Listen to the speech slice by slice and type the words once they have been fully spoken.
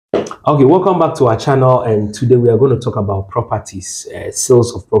Okay, welcome back to our channel, and today we are going to talk about properties,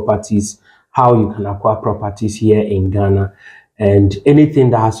 sales of properties, how you can acquire properties here in Ghana, and anything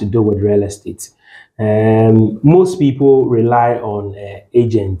that has to do with real estate. Most people rely on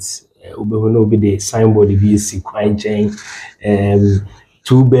agents. Be the signboard,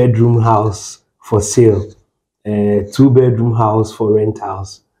 two-bedroom house for sale, two-bedroom house for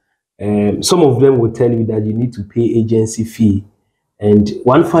rentals. Some of them will tell you that you need to pay agency fee. And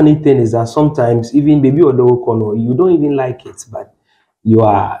one funny thing is that sometimes even baby or dog corner, you don't even like it, but you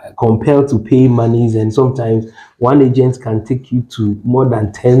are compelled to pay monies. And sometimes one agent can take you to more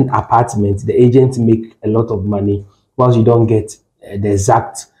than 10 apartments. The agent make a lot of money whilst you don't get the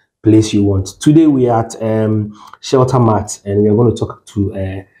exact place you want. Today we are at Shelter Mart, and we are going to talk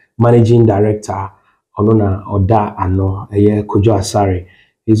to managing director Onona Oda Ano Kojo Asare.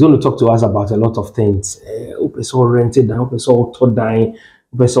 He's going to talk to us about a lot of things. Opeso rented down, opeso to dying,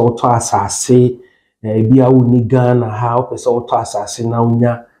 opeso to asase, be a unigan, how opeso to asase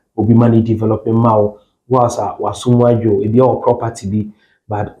now, obi money developing mao, was a wasumwajo, if your property be,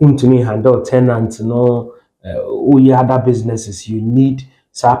 but to me handle tenants, no, other businesses, you need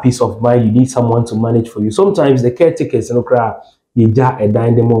some peace of mind, you need someone to manage for you. Sometimes the caretakers, no cry, you ja a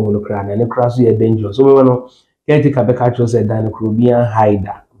dine the moment, no cry, and the crash is dangerous. So we want caretaker be catch us a dine Caribbean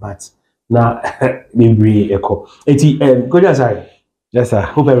hider, but now maybe echo. Good answer. Yes, sir.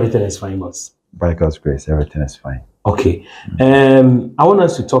 Hope everything is fine, boss. By God's grace, everything is fine. Okay. I want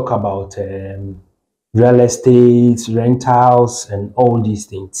us to talk about real estate, rentals, and all these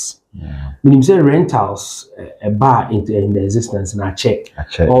things. Yeah. When you say rentals, a bar in the existence, and I check.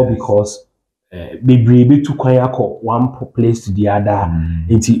 All yes. Because be to one place to the other.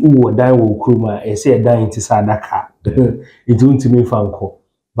 Into who die will kruma, and say a die into Sadaka. It won't me fanko.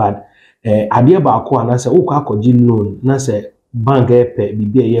 But idea about ko and I say, oh, kakoji loan, na say bank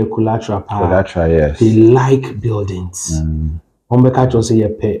be a collateral power. Collateral, yes. They like buildings. Catch us say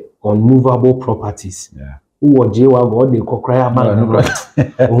pay on movable properties. Yeah. Who what they call cry bank.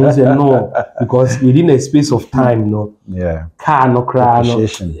 No, because within a space of time, no. Yeah. Car no cry no.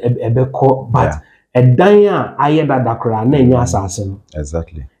 But a danya I that cry na assassin.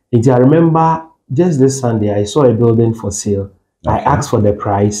 Exactly. And I remember just this Sunday I saw a building for sale. Okay. I asked for the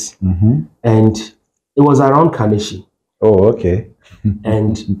price, and it was around Kanishi. Oh, okay.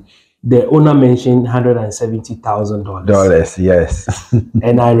 And the owner mentioned $170,000. Dollars, yes.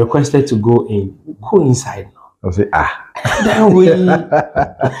 And I requested to go in. Go inside now. I'll say, that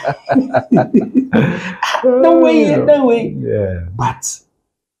way. Yeah. But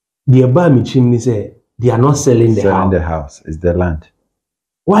the Abami chimney said they are not selling the house. Selling the house, it's the land.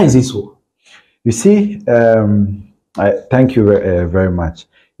 Why is it so? You see, I thank you very much.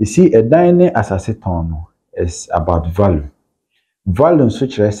 You see, a dining as I said is about value. Value,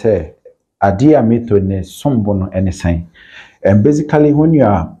 which I say, idea me to ne somebono anything. And basically, when you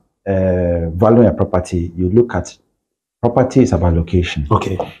are valuing a property, you look at property is about location.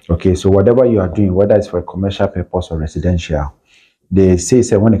 Okay. Okay. So whatever you are doing, whether it's for a commercial purpose or residential, they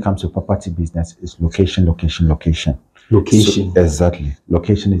say when it comes to property business, it's location. Location. So, exactly.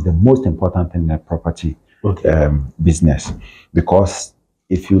 Location is the most important thing in a property business, because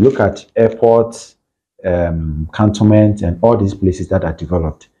if you look at airports, cantonment, and all these places that are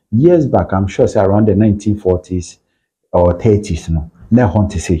developed years back, I'm sure say around the 1940s or 30s, never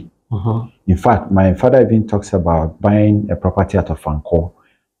want to say. In fact, my father even talks about buying a property out of Fanko,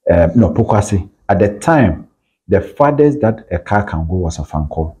 Pokwase. At the time, the farthest that a car can go was a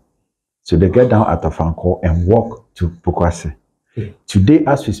Fanko. So they get down out of Fanko and walk to Pokwase. Today,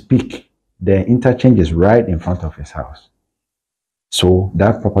 as we speak, the interchange is right in front of his house. So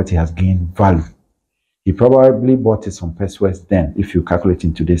that property has gained value. He probably bought it some West then, if you calculate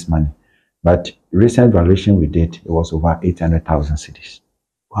in today's money. But recent valuation we did, it was over 800,000 cedis.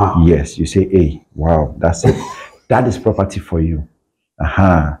 Wow. Yes, you say, hey, wow, that's it. That is property for you.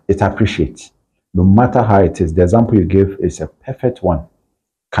 It appreciates. No matter how it is, the example you gave is a perfect one.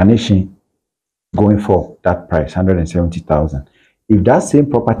 Carnation going for that price, 170,000. If that same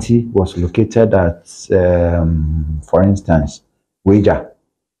property was located at, for instance, Wager,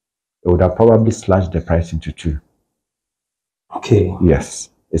 it would have probably slashed the price into 2. Okay. Yes,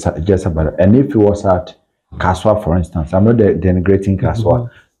 it's just about it. And if it was at Kaswa, for instance, I'm not denigrating Kaswa.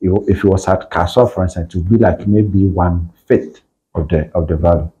 If it was at Kaswa, for instance, it would be like maybe 1/5 of the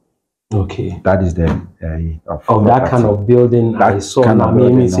value. Okay. That is the of that kind of building. That I saw. kind of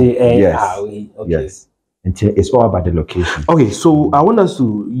building, yes. Okay. Yes. It's all about the location. Okay, so I want us to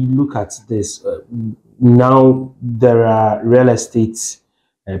look at this. Now there are real estate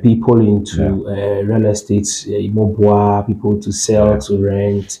people into real estate, people to sell, to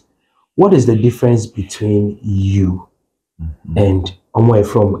rent. what is the difference between you and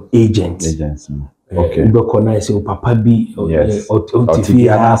from agent? Agents. Okay. Recognize your papa be Yes. or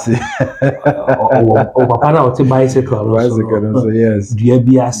papa na or bicycle. So yes. Do you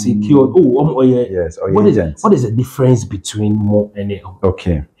be a secure? Yes. Or agents. What is the difference between more and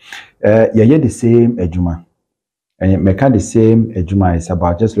okay? Yeah, the same ejuma, and make the same ejuma is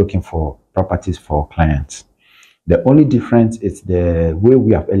about just looking for properties for clients. The only difference is the way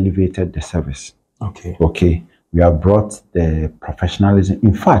we have elevated the service. Okay. Okay. We have brought the professionalism.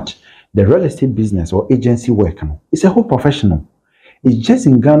 In fact, the real estate business or agency work, it's a whole professional. It's just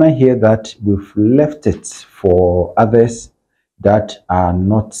in Ghana here that we've left it for others that are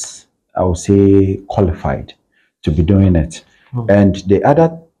not, I would say, qualified to be doing it. And the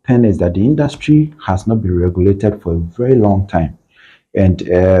other thing is that the industry has not been regulated for a very long time. And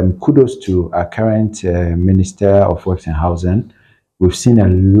kudos to our current Minister of Works and Housing. We've seen a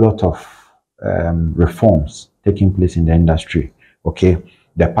lot of reforms taking place in the industry. Okay,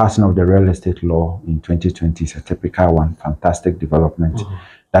 the passing of the real estate law in 2020 is a typical one, fantastic development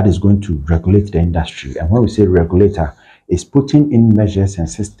that is going to regulate the industry. And when we say regulator, it's putting in measures and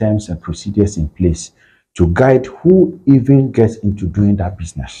systems and procedures in place to guide who even gets into doing that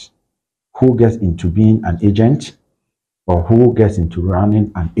business, who gets into being an agent, or who gets into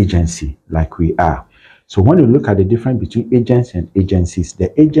running an agency like we are. So when you look at the difference between agents and agencies,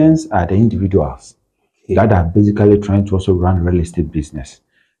 the agents are the individuals that are basically trying to also run real estate business.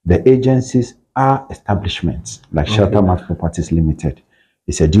 The agencies are establishments like Shelter Mart Properties Limited.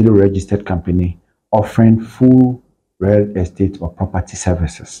 It's a duly registered company offering full real estate or property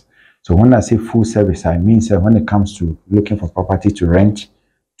services. So when I say full service, I mean when it comes to looking for property to rent,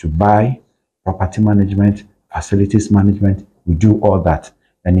 to buy, property management, facilities management, we do all that.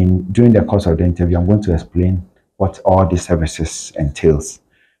 And during the course of the interview, I'm going to explain what all these services entails.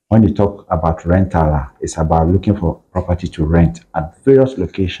 When you talk about rental, it's about looking for property to rent at various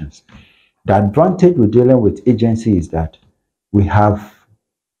locations. The advantage with dealing with agency is that we have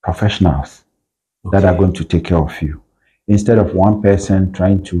professionals that are going to take care of you. Instead of one person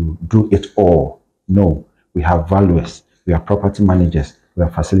trying to do it all, no, we have valuers, we have property managers, we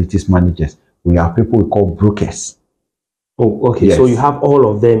have facilities managers, we have people we call brokers. Oh, okay. Yes. So you have all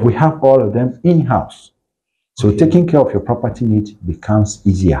of them. We have all of them in-house. So taking care of your property needs becomes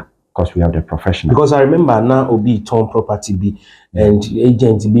easier because we have the professional. Because I remember now Obi turn property be and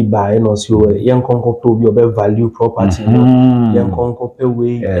agent be buy and also young conco be about value property. Young conco pay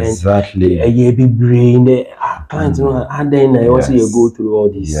way exactly. A year be brain clients and then I also you go through all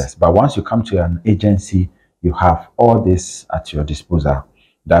this. Yes, but once you come to an agency, you have all this at your disposal.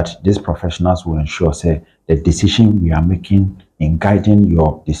 That these professionals will ensure, say, the decision we are making in guiding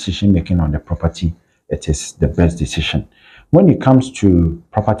your decision making on the property, it is the best decision. When it comes to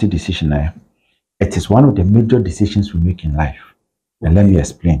property decision, it is one of the major decisions we make in life. And let me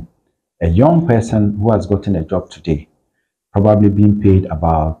explain. A young person who has gotten a job today, probably being paid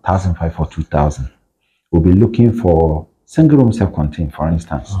about 1,500 or 2,000, will be looking for single room self-contained, for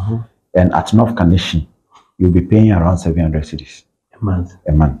instance. And at North Carnation, you'll be paying around 700 cedis.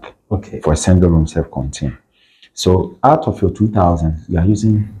 A month. Okay. For a single room self-contained. So out of your 2,000, you are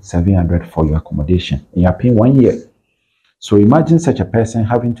using 700 for your accommodation and you are paying 1 year. So imagine such a person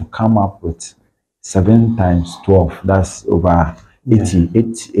having to come up with 7 times 12. That's over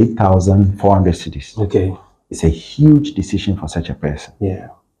 8,400 cedis. Okay. It's a huge decision for such a person. Yeah.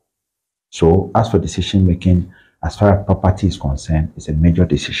 So as for decision making, as far as property is concerned, it's a major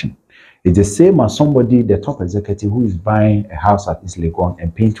decision. It's the same as somebody, the top executive, who is buying a house at East Legon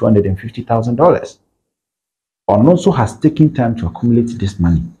and paying $250,000. And also has taken time to accumulate this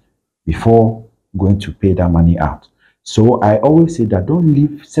money before going to pay that money out. So I always say that don't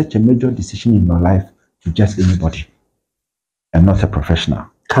leave such a major decision in your life to just anybody and not a professional.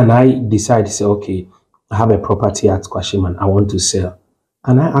 Can I decide to say, okay, I have a property at Kwashiman, I want to sell.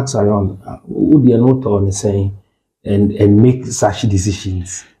 Can I ask around, would be a note on saying and make such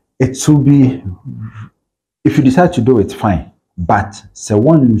decisions? It should be, if you decide to do it, fine. But say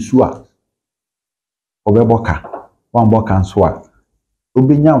one lusua, obeboka, one boka swa,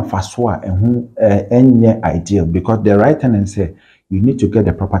 ubinyam faswa, and who any ideal, because the right hand and say you need to get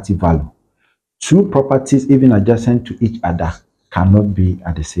the property value. Two properties, even adjacent to each other, cannot be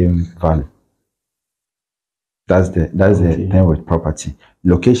at the same value. That's the thing with property.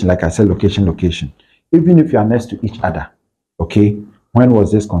 Location, like I said, location. Even if you are next to each other, okay. When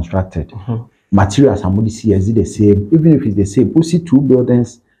was this constructed? Materials somebody see is it the same? Even if it's the same, we see two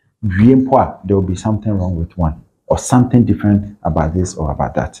buildings, there will be something wrong with one or something different about this or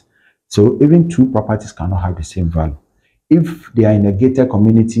about that. So even two properties cannot have the same value. if they are in a gated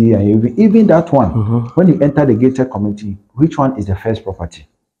community, and even that one, when you enter the gated community, which one is the first property?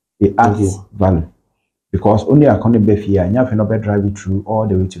 It adds value. Because only a corner be here, and you have no drive it through all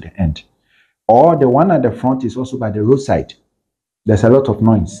the way to the end. Or the one at the front is also by the roadside. There's a lot of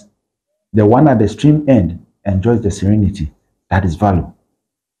noise. The one at the stream end enjoys the serenity. That is value.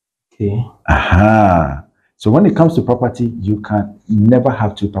 Okay. Aha. So when it comes to property, you can never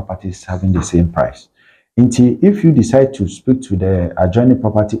have two properties having the same price. Until if you decide to speak to the adjoining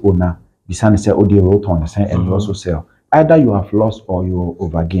property owner, beside say, oh, they wrote on the same, and you also sell. Either you have lost or you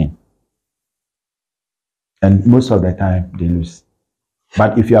overgain. And most of the time, they lose.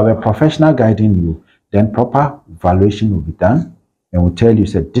 But if you have a professional guiding you, then proper valuation will be done and will tell you,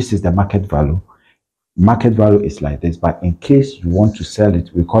 say, this is the market value. Market value is like this, but in case you want to sell it,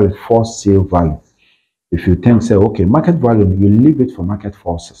 we call it forced sale value. If you think, say, okay, market value, you leave it for market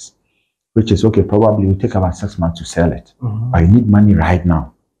forces, which is okay, probably will take about 6 months to sell it, but you need money right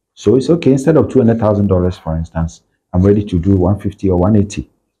now. So it's okay, instead of $200,000, for instance, I'm ready to do 150 or 180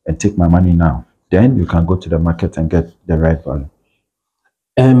 and take my money now. Then you can go to the market and get the right value.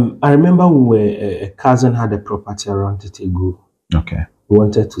 I remember when a cousin had a property around Tetegu. Okay. He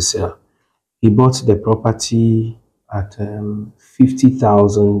wanted to sell. He bought the property at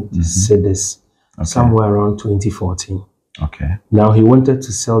 50,000 cedis, somewhere around 2014. Okay. Now he wanted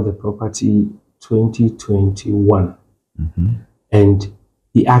to sell the property 2021. And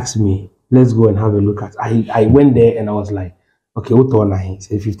he asked me, let's go and have a look at it. I went there and I was like, okay, what on I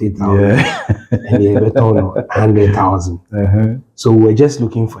said 50,000. Yeah. And he bet on 100,000. So we're just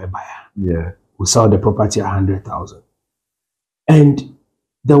looking for a buyer. Yeah. We sell the property at 100,000. And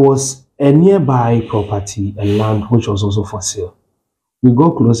there was a nearby property, a land which was also for sale. We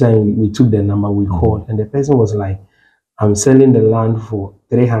got closer and we took the number, we called, and the person was like, I'm selling the land for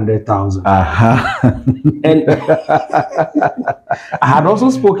 300,000. And I had also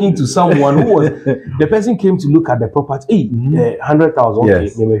spoken to someone who was, the person came to look at the property. Hey, 100,000. Okay,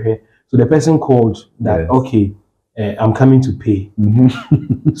 yes. So the person called that, okay, I'm coming to pay.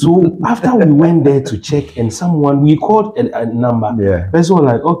 So after we went there to check, and we called a number. The person was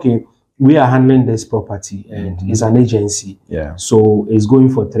like, okay, we are handling this property, and it's an agency. So it's going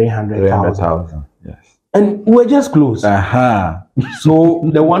for 300,000. Yes. And we were just close. So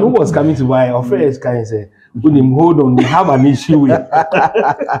the one who was coming to buy, our friend is kind of said, hold on, we have an issue with.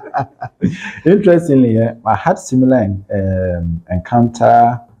 Interestingly, I had similar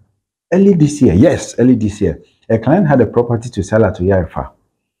encounter early this year. Yes, early this year. A client had a property to sell at Yarifa,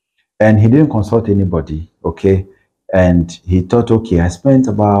 and he didn't consult anybody. Okay, and he thought, okay, I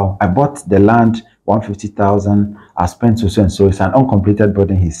bought the land 150,000. I spent so and so. It's an uncompleted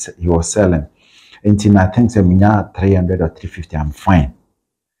building he was selling. Until I think 300 or 350, I'm fine.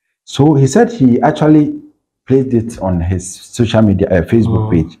 So he said he actually placed it on his social media,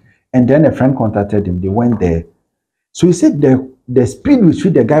 Facebook page. And then a friend contacted him. They went there. So he said the speed with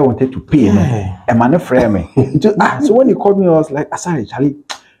which the guy wanted to pay, a man frame me. So when he called me, I was like, sorry, Charlie,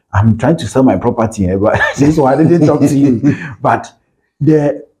 I'm trying to sell my property, but so I didn't talk to you. But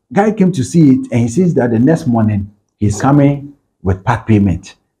the guy came to see it, and he says that the next morning he's coming with part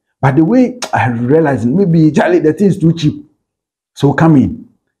payment. But the way I realized, maybe, Charlie, the thing is too cheap. So come in.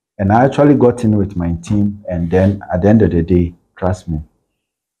 And I actually got in with my team. And then at the end of the day, trust me,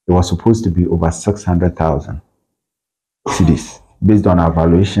 it was supposed to be over 600,000 cedis based on our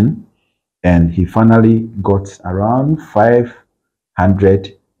valuation. And he finally got around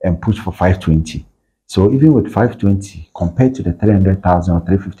 500 and pushed for 520. So even with 520, compared to the 300,000 or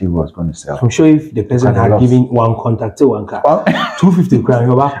 350 we was going to sell. I'm sure if the person had given one contact to one car, 250 grand,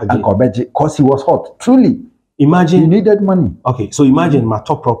 you're back again. Because he was hot. Truly. Imagine. He needed money. Okay, so imagine my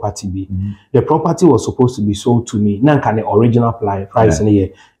top property be. The property was supposed to be sold to me. Now can the original price in a year?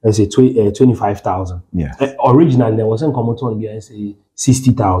 Let's say 25,000. Yes. Originally, there wasn't common to be, I say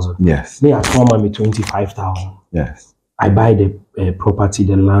 60,000. Yes. Me at home, me 25,000. Yes. I buy the property,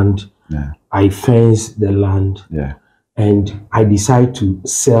 the land. Yeah. I fence the land, and I decide to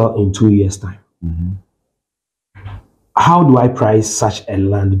sell in 2 years' time. How do I price such a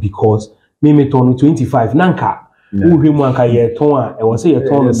land? Because me turn 25 nanka, I was say a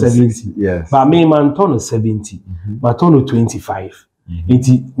ton of 70. Yes. But me man turn 70, but turn 25.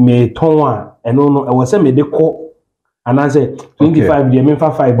 It may turn and no, I was say me de call. And I said 25, the mean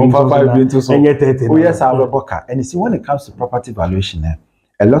for 5 and yet 30. Oh yes, I will. And you see, when it comes to property valuation,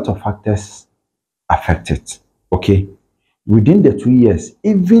 a lot of factors affect it. Okay, within the 2 years,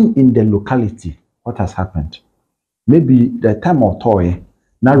 even in the locality, what has happened? Maybe the time of toy,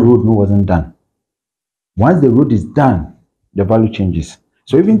 that road wasn't done. Once the road is done, the value changes.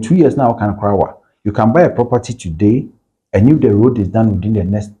 So even 2 years now, you can buy a property today, And if the road is done within the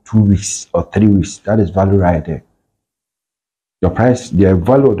next 2 weeks or 3 weeks, that is value right there. Your price, the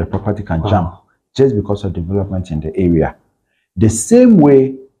value of the property can jump just because of development in the area. The same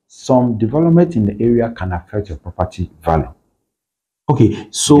way, some development in the area can affect your property value. Okay,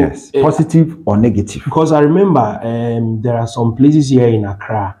 so yes, positive or negative. Because I remember there are some places here in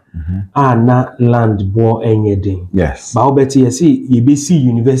Accra, na land more anything. Yes. But I bet you see UBC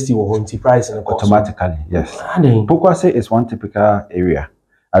University or Hunty Price and automatically, yes. Pokwase is one typical area.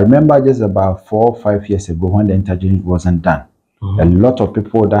 I remember just about 4 or 5 years ago when the interchange wasn't done. A lot of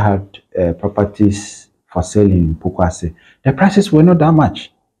people that had properties for sale in Pokwase, the prices were not that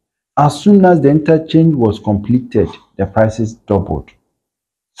much. As soon as the interchange was completed, the prices doubled.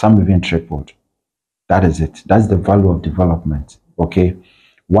 Some even tripled. That is it. That's the value of development. Okay.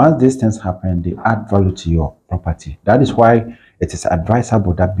 Once these things happen, they add value to your property. That is why it is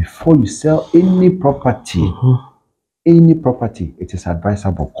advisable that before you sell any property, it is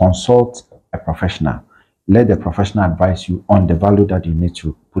advisable, consult a professional. Let the professional advise you on the value that you need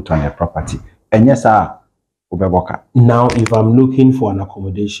to put on your property. And yes, sir. Now, if I'm looking for an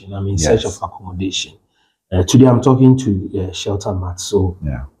accommodation, I'm in search of accommodation. Today, I'm talking to Shelter Mat. So,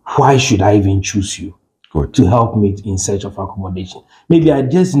 why should I even choose you to help me in search of accommodation? Maybe I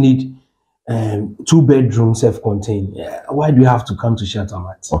just need 2 bedrooms, self-contained. Why do you have to come to Shelter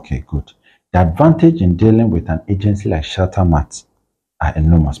Mat? Okay, good. The advantage in dealing with an agency like Shelter Mat are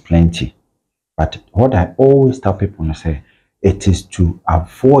enormous, plenty. But what I always tell people to say, it is to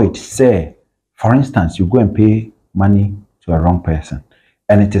avoid, say, for instance, you go and pay money to a wrong person,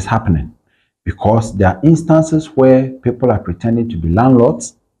 and it is happening because there are instances where people are pretending to be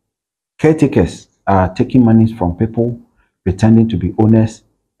landlords, caretakers are taking money from people, pretending to be owners,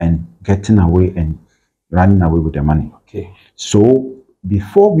 and getting away and running away with the money. Okay. So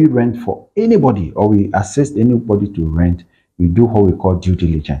before we rent for anybody or we assist anybody to rent, we do what we call due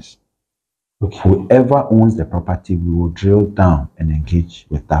diligence. Okay. Whoever owns the property, we will drill down and engage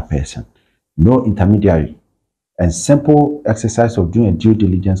with that person. No intermediary. And simple exercise of doing a due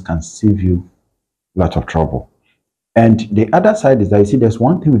diligence can save you a lot of trouble. And the other side is that, you see, there's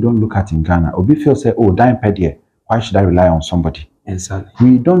one thing we don't look at in Ghana. Obi feel say, oh, dying per year, why should I rely on somebody? Exactly.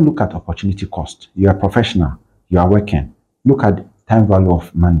 We don't look at opportunity cost. You are a professional. You are working. Look at time value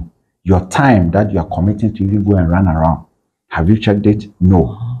of money. Your time that you are committing to even go and run around. Have you checked it?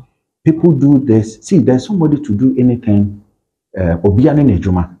 No. People do this. See, there's somebody to do anything.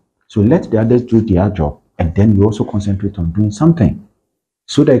 So let the others do their job, and then you also concentrate on doing something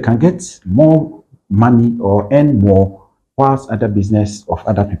so that you can get more money or earn more whilst other business of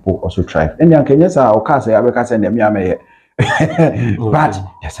other people also thrive. And then Kenyans are but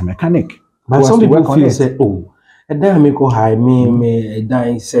there's a mechanic. But some people feel say, oh, and then I make high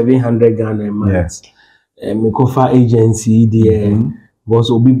me 700 Ghana a month. Me go for agency there.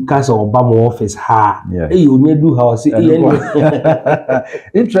 Was because of Obama office hey, you need do house.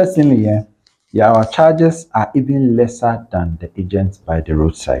 Interestingly, our charges are even lesser than the agents by the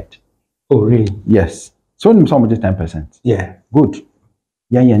roadside. Oh, really? Yes. So some just 10%. Yeah. Good.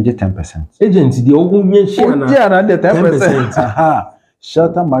 Yeah, 10%. Agents, the old share the 10%.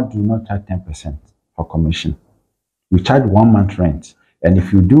 Shelter Mat do not charge 10% for commission. We charge 1 month rent. And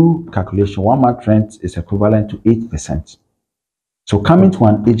if you do calculation, 1 month rent is equivalent to 8%. So coming to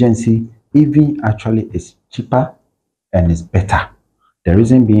an agency even actually is cheaper and is better. The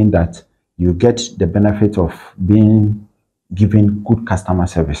reason being that you get the benefit of being given good customer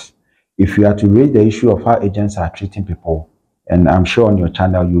service. If you are to raise the issue of how agents are treating people, and I'm sure on your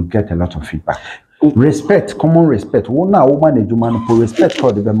channel you get a lot of feedback. Respect, common respect. Respect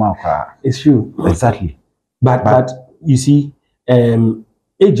for the It's true. Exactly. But you see,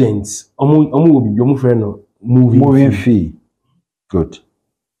 agents, moving fee. Good.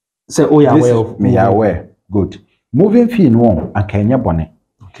 So, oh, yeah, well, me aware. Good. Moving fee no and Kenya bonnet.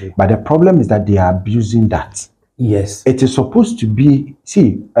 Okay. But the problem is that they are abusing that. Yes. It is supposed to be,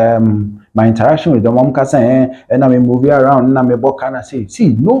 see, my interaction with the mom can say, and I'm moving around, and I'm a book, and I say, see,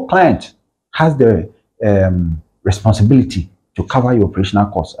 no client has the responsibility to cover your operational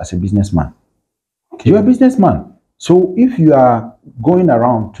costs as a businessman. Okay. You're a businessman. So if you are going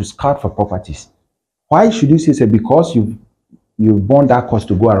around to scout for properties, why should you say because you've borne that cost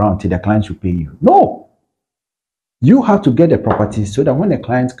to go around till the client should pay you? No. You have to get the property so that when the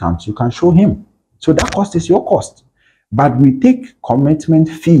client comes, you can show him. So that cost is your cost. But we take commitment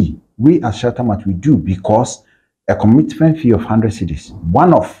fee. We as Shelter Mat, we do because a commitment fee of 100 cedis,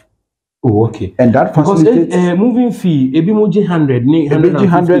 one off. Oh, okay. And that facilitates moving fee, ebi moji 100,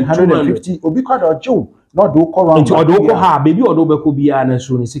 150, Obi quite a Joe. Not do call around. Baby or do be an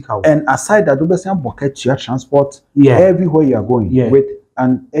and aside that, do some bucket your transport everywhere you are going with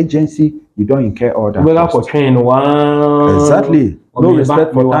an agency, you don't incur all that. Exactly. No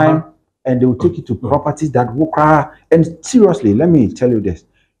respect for time, and they will take you to properties that will cry. And seriously, let me tell you this: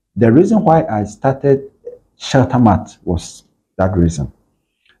 the reason why I started Sheltermat was that reason.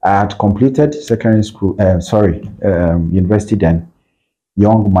 I had completed secondary school, university then.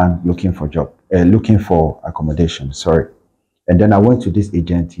 Young man looking for job, looking for accommodation. Sorry, and then I went to this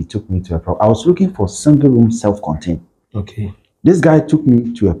agent. He took me to I was looking for single room, self-contained. Okay. This guy took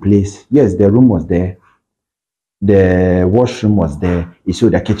me to a place. Yes, the room was there. The washroom was there. He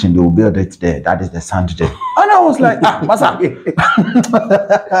showed the kitchen. They will build it there. That is the sand there. And I was like, Masa,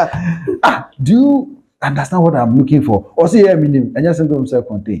 do you understand what I'm looking for? Or say, and just single room,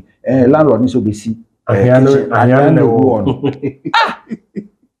 self-contained. Landlord needs to be see.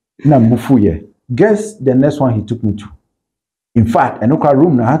 Guess the next one he took me to. In fact, an okra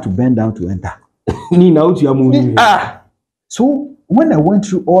room, I had to bend down to enter. So when I went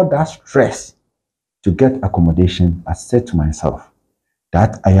through all that stress to get accommodation, I said to myself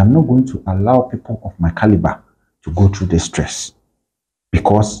that I am not going to allow people of my caliber to go through this stress,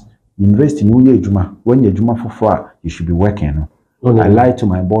 because university when you're Juma for you should be working. I lied to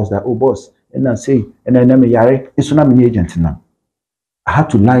my boss that, oh boss, and I say, and I name it's not an agent now. I had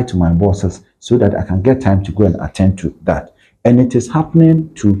to lie to my bosses so that I can get time to go and attend to that. And it is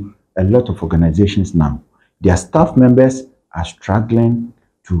happening to a lot of organizations now. Their staff members are struggling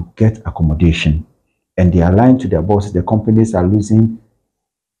to get accommodation, and they are lying to their bosses. The companies are losing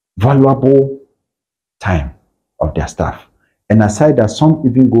valuable time of their staff. And aside that, some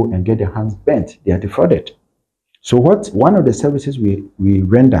even go and get their hands bent. They are defrauded. So one of the services we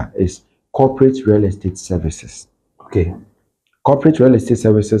render is corporate real estate services. Okay. Corporate real estate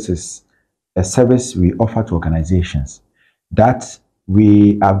services is a service we offer to organizations that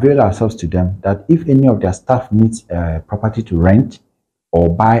we avail ourselves to them, that if any of their staff needs a property to rent or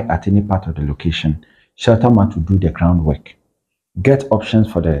buy at any part of the location, Sheltermat will do the groundwork, get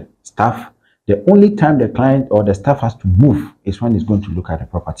options for the staff. The only time the client or the staff has to move is when he's going to look at the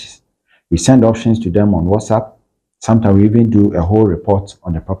properties. We send options to them on WhatsApp. Sometimes we even do a whole report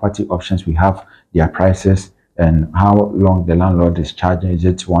on the property options we have, their prices, and how long the landlord is charging. Is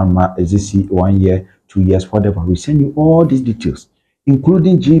it 1 month? Is it 1 year, 2 years, whatever? We send you all these details,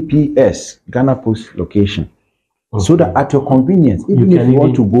 including GPS, Ghana Post location, so that at your convenience, even if you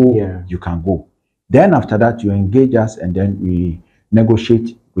want to go, you can go. Then after that, you engage us, and then we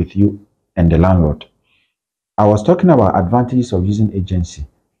negotiate with you and the landlord. I was talking about advantages of using agency,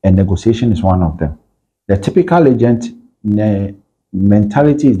 and negotiation is one of them. The typical agent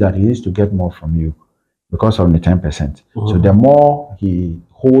mentality is that he needs to get more from you because of the 10%. So the more he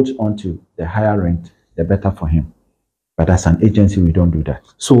holds on to the higher rent, the better for him. But as an agency, we don't do that.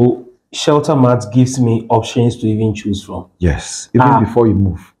 So Sheltermat gives me options to even choose from. Yes, even before you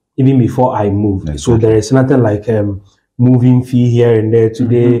move. Even before I move. Exactly. So there is nothing like moving fee here and there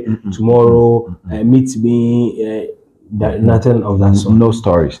today, tomorrow, meet me, nothing of that sort. No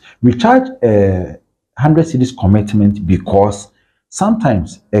stories. We charge 100 cedis commitment because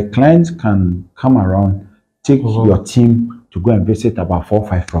sometimes a client can come around, take your team to go and visit about 4 or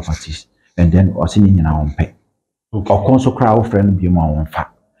 5 properties, and then in our own pay. Or also crowd friend be my own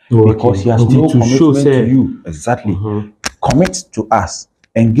fact. Because he has no commitment to you. Exactly. Commit to us.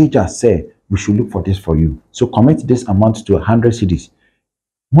 Engage us. Say we should look for this for you. So commit this amount to 100 cedis.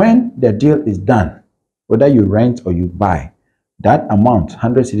 When the deal is done, whether you rent or you buy, that amount,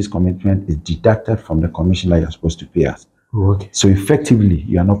 100 cedis commitment, is deducted from the commission that you're supposed to pay us. So effectively,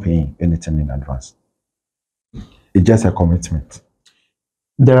 you are not paying anything in advance. It's just a commitment.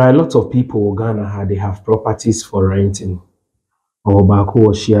 There are a lot of people in Ghana, they have properties for renting. Or Bako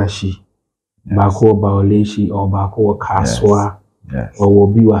or Shiashi, Bako or Baoleshi, or Bako or Kaswa, or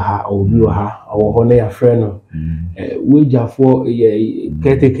Biwaha, or Biwaha, or Hone a friend. Wager for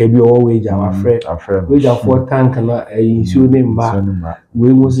caretaker be or wager our friend. Wager for tank and issue name back.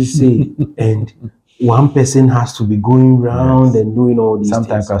 We must say, and one person has to be going round and doing all these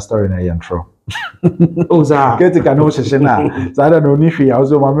sometimes things. I story in a intro. Oh, sir. Caretaker no sheshena. So I don't know if I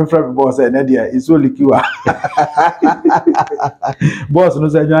also my friend boss and Nadia is so liquiwa. Boss no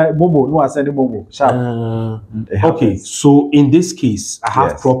say Momo no send Momo. Okay, so in this case, I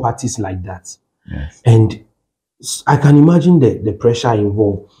have properties like that. And I can imagine the pressure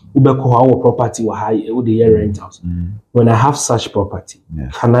involved. Our property or high the year rentals. When I have such property,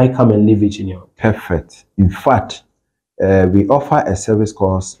 can I come and live it in your? Perfect. In fact, we offer a service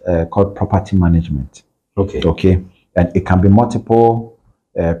called property management. Okay. And it can be multiple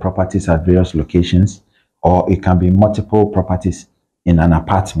properties at various locations. or it can be multiple properties in an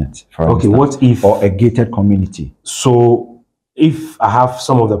apartment, for instance. What if... Or a gated community. So, if I have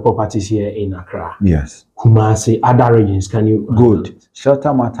some of the properties here in Accra, yes, Kumasi, other regions, can you... Good.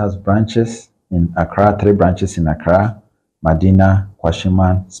 Shelter Mart has branches in Accra, 3 branches in Accra, Medina,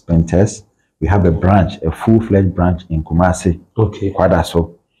 Kwashiman, Spentes. We have a branch, a full-fledged branch in Kumasi,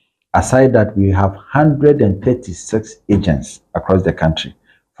 Kwadaso. Aside that, we have 136 agents across the country,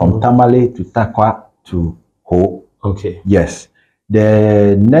 from Tamale to Takwa to Ho. Yes.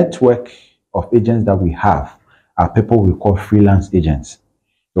 The network of agents that we have are people we call freelance agents.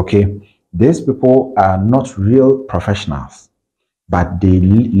 These people are not real professionals, but they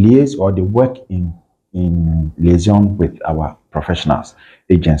liaise or they work in liaison with our professionals,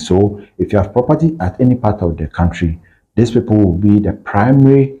 agents. So if you have property at any part of the country, these people will be the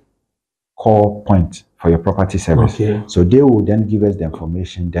primary call point for your property service. So they will then give us the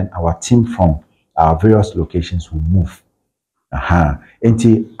information, then our team from our various locations will move. And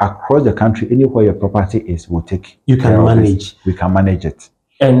across the country, anywhere your property is, we'll take. You can manage. We can manage it.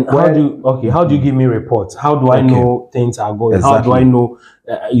 And how do you give me reports? How do I know things are going? Exactly. How do I know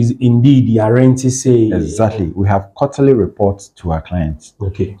is indeed your rent is say? Exactly. We have quarterly reports to our clients.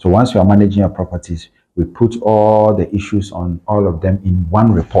 So once you are managing your properties, we put all the issues on all of them in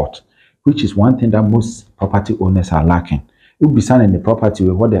one report, which is one thing that most property owners are lacking. You'll be signing the property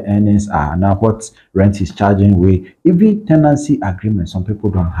with what the earnings are, now what rent is charging with. Even tenancy agreement, some people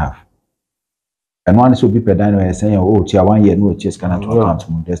don't have. And one is so people that saying, oh, tier 1 year, no, just cannot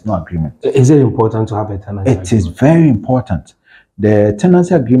account. There's no agreement. Is it important to have a tenancy agreement? It is very important. The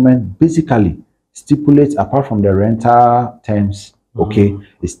tenancy agreement basically stipulates, apart from the rental terms,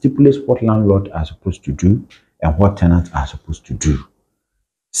 it stipulates what landlord are supposed to do and what tenants are supposed to do.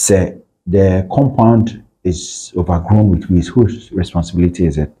 Say the compound is overgrown with weeds, whose responsibility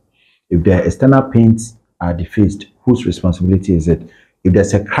is it? If the external paints are defaced, whose responsibility is it? If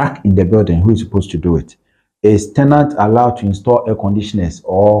there's a crack in the building, who is supposed to do it? Is tenant allowed to install air conditioners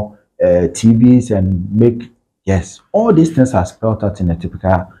or TVs and make... Yes, all these things are spelled out in a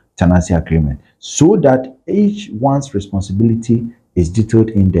typical tenancy agreement, so that each one's responsibility is detailed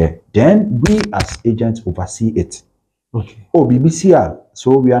in there. Then we as agents oversee it. Oh, BBCR.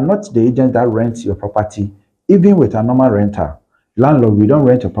 So we are not the agent that rents your property. Even with a normal renter, landlord, we don't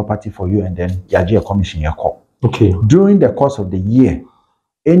rent your property for you and then you get a commission. During the course of the year,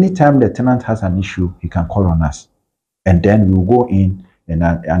 anytime the tenant has an issue, he can call on us, and then we'll go in and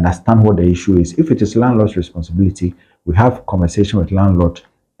understand what the issue is. If it is landlord's responsibility, we have conversation with landlord,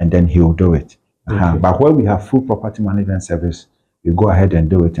 and then he will do it. But when we have full property management service, we go ahead and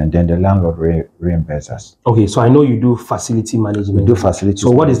do it, and then the landlord reimburses us. So I know you do facility management. We do facility. So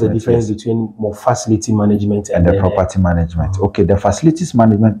what is the difference between more facility management and the property management? The facilities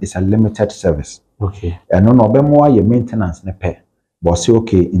management is a limited service. And no your maintenance ne pay. But say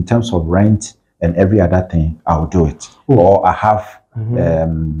in terms of rent and every other thing, I'll do it. Or I have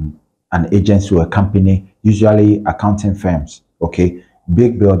an agency or a company, usually accounting firms.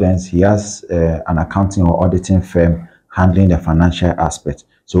 Big buildings, he has an accounting or auditing firm handling the financial aspect.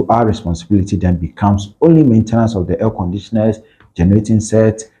 So our responsibility then becomes only maintenance of the air conditioners, generating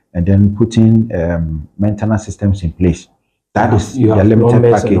sets, and then putting maintenance systems in place. That is the limited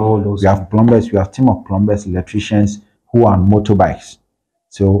package. We have plumbers, we have team of plumbers, electricians who are on motorbikes.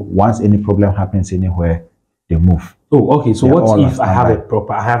 So once any problem happens anywhere, they move. So what if I have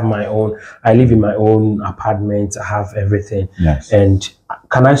I have my own, I live in my own apartment, I have everything. And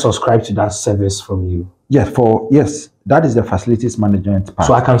can I subscribe to that service from you? Yes, that is the facilities management part.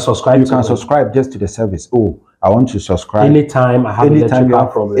 So I can subscribe. You can subscribe just to the service. I want to subscribe. Anytime I have electrical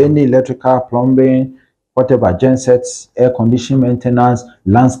problem. Any electrical, plumbing, whatever, gensets, air conditioning maintenance,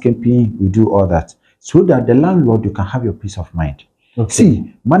 landscaping, we do all that. So that the landlord, you can have your peace of mind.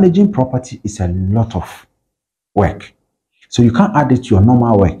 See, managing property is a lot of work. So you can't add it to your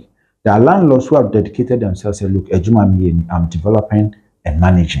normal work. There are landlords who have dedicated themselves and say, look, I'm developing and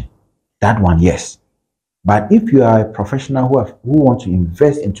managing. That one, yes. But if you are a professional who want to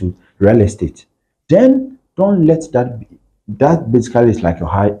invest into real estate, then don't let that be. That basically is like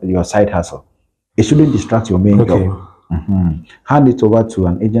your side hustle. It shouldn't distract your main job. Hand it over to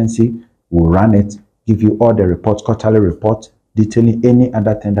an agency, will run it, give you all the reports, quarterly reports, detailing any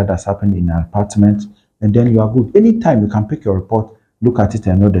other thing that has happened in an apartment, and then you are good. Anytime you can pick your report, look at it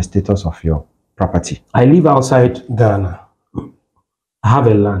and know the status of your property. I live outside Ghana. I have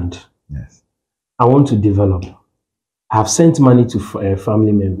a land. Yes. I want to develop. I have sent money to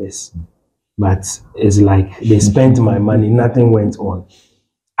family members, but it's like they spent my money, nothing went on.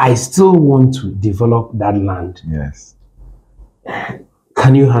 I still want to develop that land. Yes.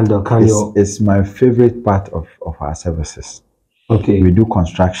 Can you handle? It's my favorite part of our services. Okay. We do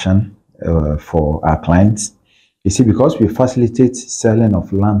construction for our clients. You see, because we facilitate selling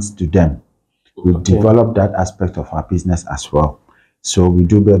of lands to them, we've developed that aspect of our business as well. So we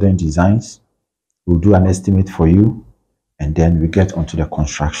do building designs, we'll do an estimate for you, and then we get onto the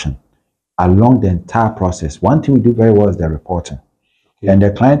construction. Along the entire process, one thing we do very well is the reporting. And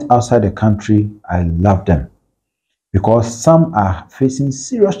the clients outside the country, I love them, because some are facing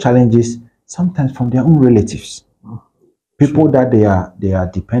serious challenges, sometimes from their own relatives. People that they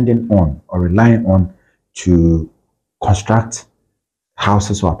are depending on or relying on to construct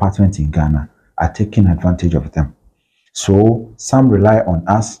houses or apartments in Ghana are taking advantage of them. So some rely on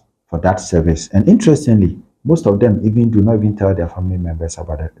us for that service. And interestingly, most of them do not even tell their family members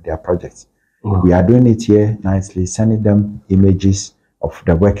about their projects. We are doing it here nicely, sending them images of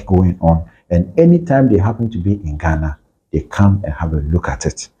the work going on. And anytime they happen to be in Ghana, they come and have a look at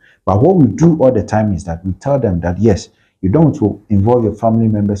it. But what we do all the time is that we tell them that, yes, you don't want to involve your family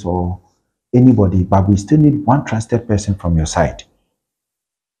members or anybody, but we still need one trusted person from your side.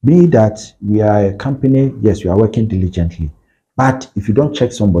 Be that we are a company, yes, we are working diligently, but if you don't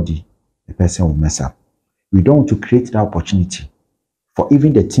check somebody, the person will mess up. We don't want to create that opportunity for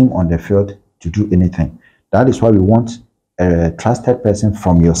even the team on the field to do anything. That is why we want a trusted person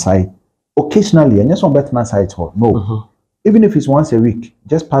from your side occasionally, and just on better side. No, even if it's once a week,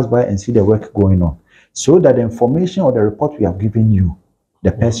 just pass by and see the work going on, so that the information or the report we have given you,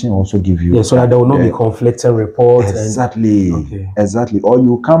 the person also give you. Yeah, so that there will not be conflicting reports. Exactly. Exactly. Or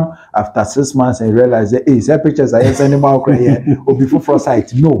you come after 6 months and realize that, hey, that pictures are animal or before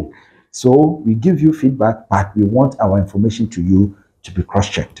foresight. No. So we give you feedback, but we want our information to you to be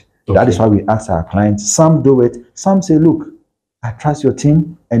cross-checked. That is why we ask our clients. Some do it. Some say, look, I trust your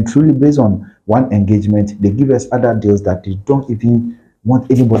team, and truly based on one engagement, they give us other deals that they don't even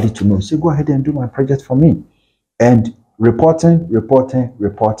want anybody to know. Say, go ahead and do my project for me. And reporting.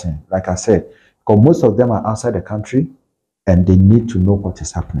 Like I said, because most of them are outside the country and they need to know what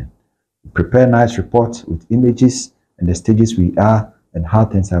is happening. Prepare nice reports with images and the stages we are and how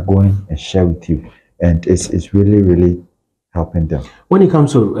things are going, and share with you. And it's really, really helping them. When it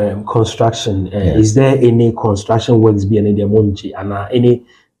comes to construction, is there any construction works being in the Monji and any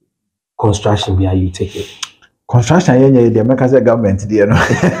construction where you take it? Construction, the American government,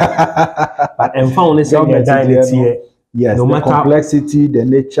 but and found here. Yes, no matter the complexity, the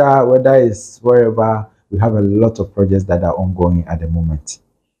nature, whether it's wherever, we have a lot of projects that are ongoing at the moment.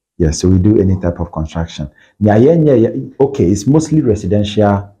 Yes, so we do any type of construction. Okay, it's mostly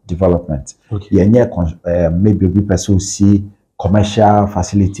residential development. Maybe we pursue see commercial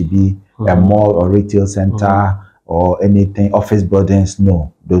facility, be a mall or retail center or anything, office buildings.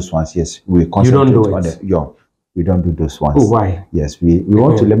 No, those ones, yes, we concentrate on the we don't do those ones. Oh, why? Yes, we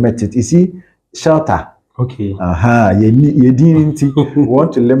want to limit it. You see, shelter. Okay. We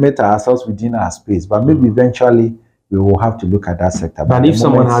want to limit ourselves within our space, but maybe eventually we will have to look at that sector. But if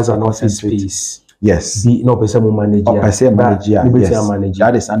someone has an office space, yes, manager,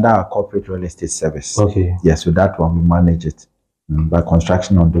 that is under our corporate real estate service. Okay. Yes, so that one we manage it. But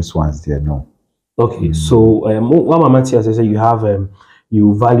construction on those ones, there, no. Okay. So what Mama Tia says, you have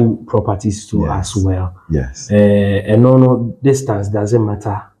you value properties too as well. Yes. And no distance doesn't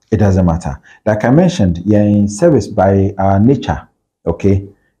matter. It doesn't matter. Like I mentioned, you're in service by our nature. Okay,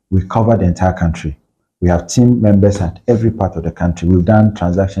 we cover the entire country. We have team members at every part of the country. We've done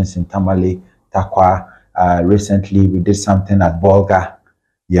transactions in Tamale, Takwa. Recently, we did something at Bolga.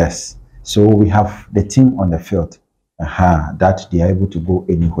 Yes. So we have the team on the field that they are able to go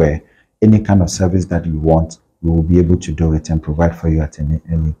anywhere. Any kind of service that you want, we will be able to do it and provide for you at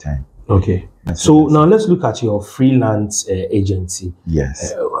any time. Okay. So now let's look at your freelance agency.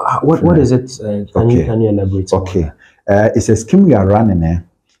 Yes. What is it? Can you elaborate? Okay. It's a scheme we are running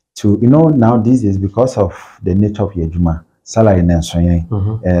to, now this is because of the nature of Yejuma, salary and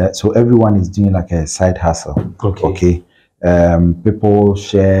so everyone is doing like a side hustle. Okay. People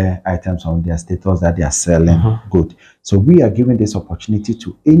share items on their status that they are selling. Good. So we are giving this opportunity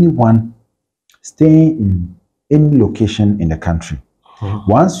to anyone staying in any location in the country.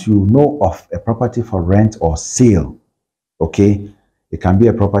 Once you know of a property for rent or sale, okay, it can be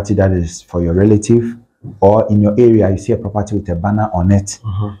a property that is for your relative, or in your area you see a property with a banner on it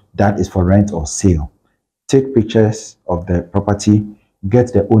that is for rent or sale. Take pictures of the property,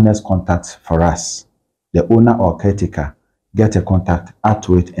 get the owner's contact for us. The owner or caretaker, get a contact, add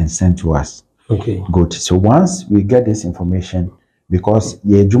to it and send to us. Okay. Good. So once we get this information, because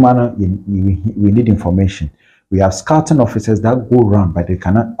we need information. We have scouting officers that go around, but they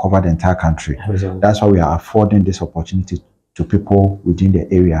cannot cover the entire country. That's why we are affording this opportunity to people within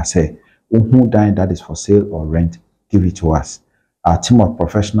the area. Say, who dying that is for sale or rent, give it to us. Our team of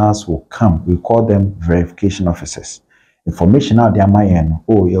professionals will come. We call them verification officers. Information out there,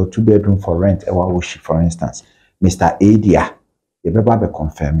 oh, your 2-bedroom for rent, for instance, Mr. A dear, you better be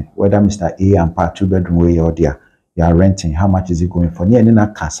confirming whether Mr. A and part 2-bedroom way or there, you are renting, how much is it going for?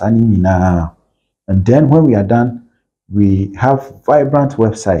 And then when we are done, we have vibrant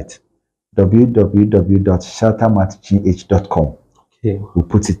website, www.sheltermatgh.com. Okay. We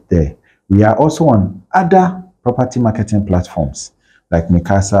put it there. We are also on other property marketing platforms like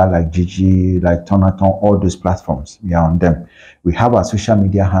Mikasa, like Gigi, like Tonaton, all those platforms. We are on them. We have our social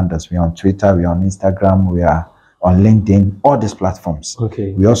media handles. We are on Twitter, we are on Instagram, we are on LinkedIn, all these platforms.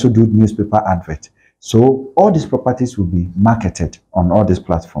 Okay. We also do newspaper advert. So all these properties will be marketed on all these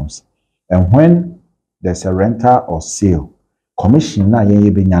platforms. And when there's a rental or sale, commission na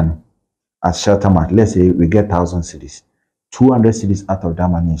as Sheltermat, let's say we get 1,000 cedis. 200 cedis out of that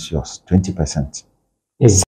money is yours, 20%. Yes.